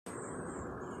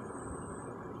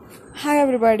Hi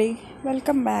everybody,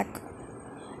 welcome back.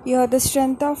 You're the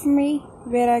strength of me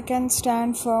where I can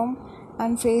stand firm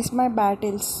and face my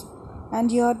battles.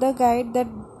 And you're the guide that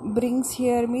brings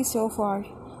here me so far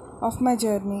of my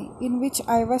journey in which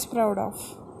I was proud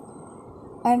of.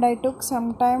 And I took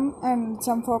some time and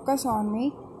some focus on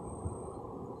me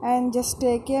and just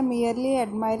take a merely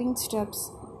admiring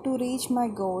steps to reach my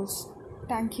goals.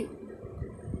 Thank you.